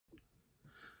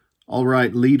All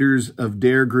right, leaders of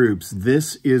DARE groups,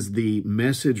 this is the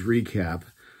message recap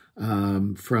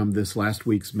from this last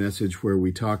week's message where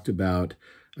we talked about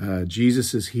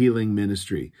Jesus's healing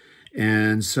ministry.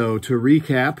 And so to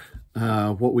recap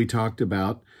what we talked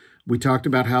about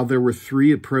how there were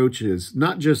three approaches,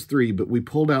 not just three, but we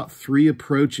pulled out three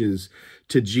approaches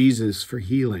to Jesus for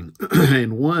healing.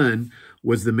 And one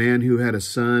was the man who had a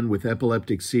son with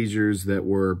epileptic seizures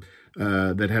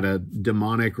that had a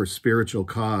demonic or spiritual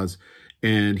cause.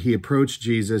 And he approached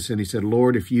Jesus and he said,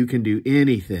 Lord, if you can do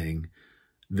anything,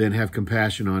 then have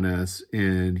compassion on us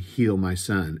and heal my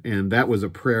son. And that was a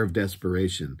prayer of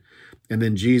desperation. And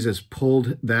then Jesus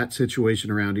pulled that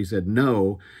situation around. He said,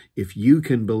 no, if you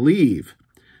can believe,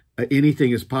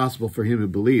 anything is possible for him who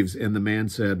believes. And the man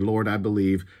said, Lord, I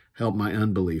believe, help my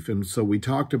unbelief. And so we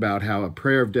talked about how a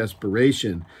prayer of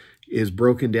desperation is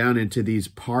broken down into these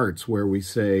parts where we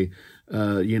say,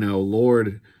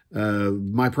 Lord,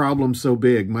 my problem's so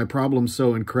big, my problem's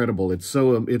so incredible, it's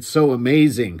so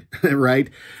amazing, right?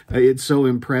 It's so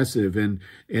impressive, and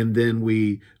then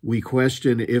we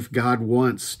question if God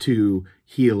wants to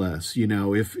heal us,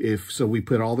 if so we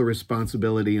put all the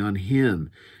responsibility on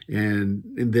him, and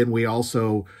then we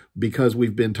also, because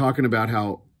we've been talking about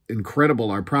how incredible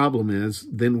our problem is,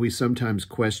 then we sometimes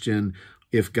question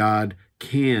if God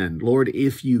can, Lord,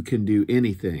 if you can do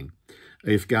anything,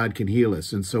 if God can heal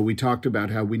us. And so we talked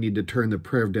about how we need to turn the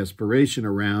prayer of desperation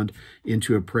around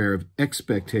into a prayer of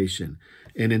expectation.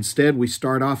 And instead, we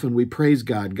start off and we praise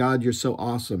God. God, you're so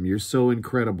awesome. You're so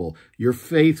incredible. You're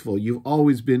faithful. You've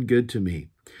always been good to me.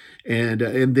 And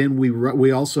then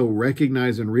we also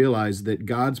recognize and realize that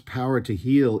God's power to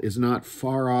heal is not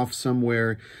far off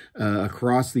somewhere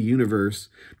across the universe.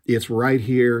 It's right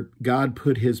here. God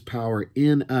put his power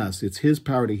in us. It's his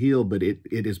power to heal, but it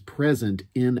is present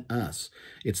in us.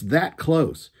 It's that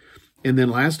close. And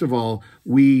then last of all,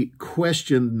 we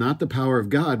question not the power of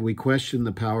God, we question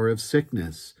the power of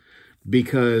sickness,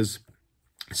 because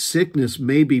sickness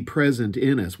may be present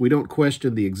in us. We don't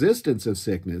question the existence of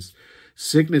sickness.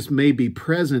 Sickness may be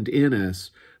present in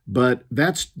us, but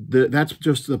that's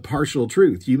just the partial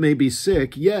truth. You may be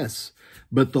sick, yes,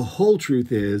 but the whole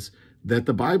truth is that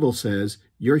the Bible says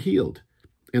you're healed,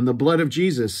 and the blood of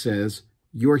Jesus says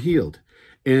you're healed.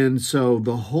 And so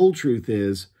the whole truth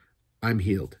is I'm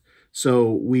healed.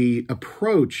 So we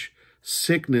approach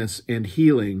sickness and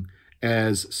healing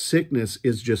as sickness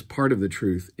is just part of the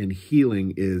truth and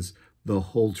healing is the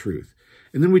whole truth.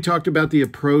 And then we talked about the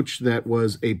approach that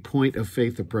was a point of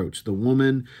faith approach, the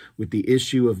woman with the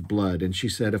issue of blood. And she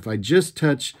said, if I just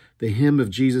touch the hem of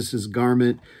Jesus's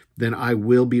garment, then I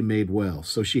will be made well.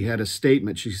 So she had a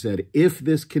statement. She said, if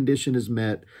this condition is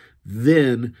met,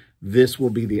 then this will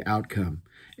be the outcome.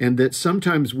 And that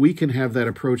sometimes we can have that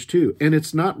approach too. And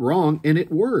it's not wrong and it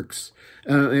works.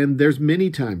 And there's many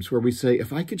times where we say,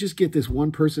 if I could just get this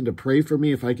one person to pray for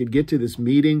me, if I could get to this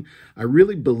meeting, I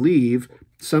really believe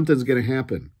something's going to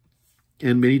happen.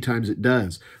 And many times it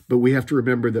does. But we have to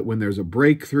remember that when there's a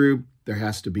breakthrough, there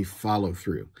has to be follow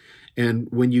through. And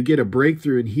when you get a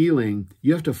breakthrough in healing,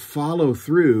 you have to follow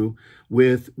through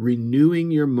with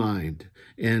renewing your mind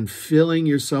and filling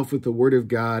yourself with the Word of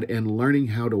God and learning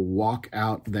how to walk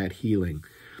out that healing.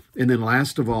 And then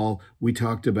last of all, we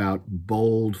talked about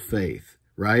bold faith,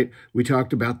 right? We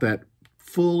talked about that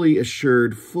fully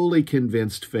assured, fully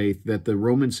convinced faith that the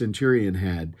Roman centurion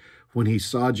had when he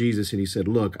saw Jesus and he said,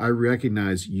 look, I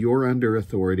recognize you're under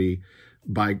authority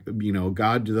by,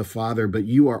 God the Father, but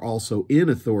you are also in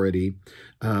authority.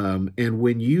 And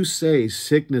when you say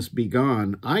sickness be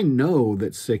gone, I know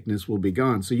that sickness will be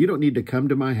gone. So you don't need to come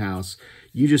to my house.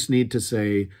 You just need to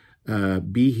say,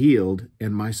 be healed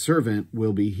and my servant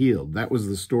will be healed. That was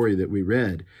the story that we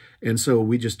read. And so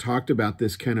we just talked about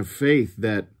this kind of faith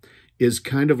that is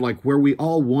kind of like where we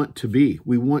all want to be.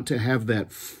 We want to have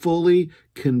that fully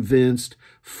convinced,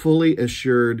 fully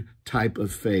assured type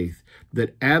of faith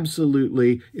that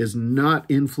absolutely is not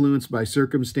influenced by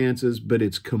circumstances, but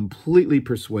it's completely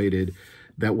persuaded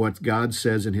that what God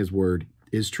says in his word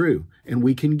is true. And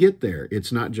we can get there.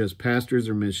 It's not just pastors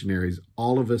or missionaries.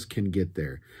 All of us can get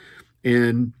there.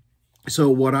 And so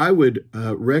what I would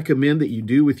recommend that you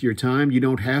do with your time, you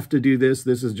don't have to do this.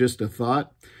 This is just a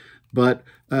thought. But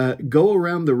go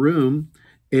around the room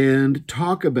and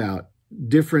talk about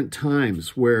different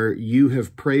times where you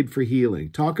have prayed for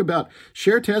healing.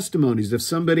 Share testimonies. If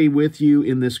somebody with you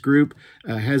in this group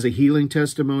has a healing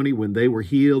testimony when they were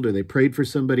healed or they prayed for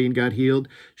somebody and got healed,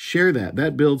 share that.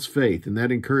 That builds faith and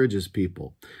that encourages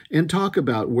people. And talk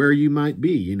about where you might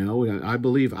be. I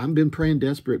believe I've been praying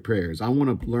desperate prayers. I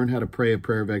want to learn how to pray a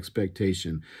prayer of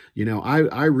expectation.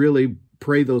 I really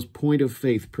pray those point of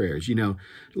faith prayers.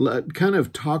 Kind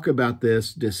of talk about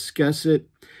this, discuss it,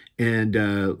 and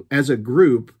as a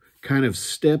group, kind of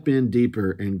step in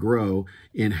deeper and grow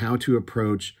in how to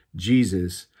approach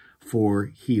Jesus for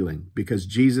healing, because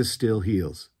Jesus still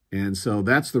heals. And so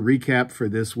that's the recap for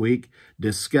this week.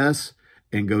 Discuss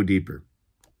and go deeper.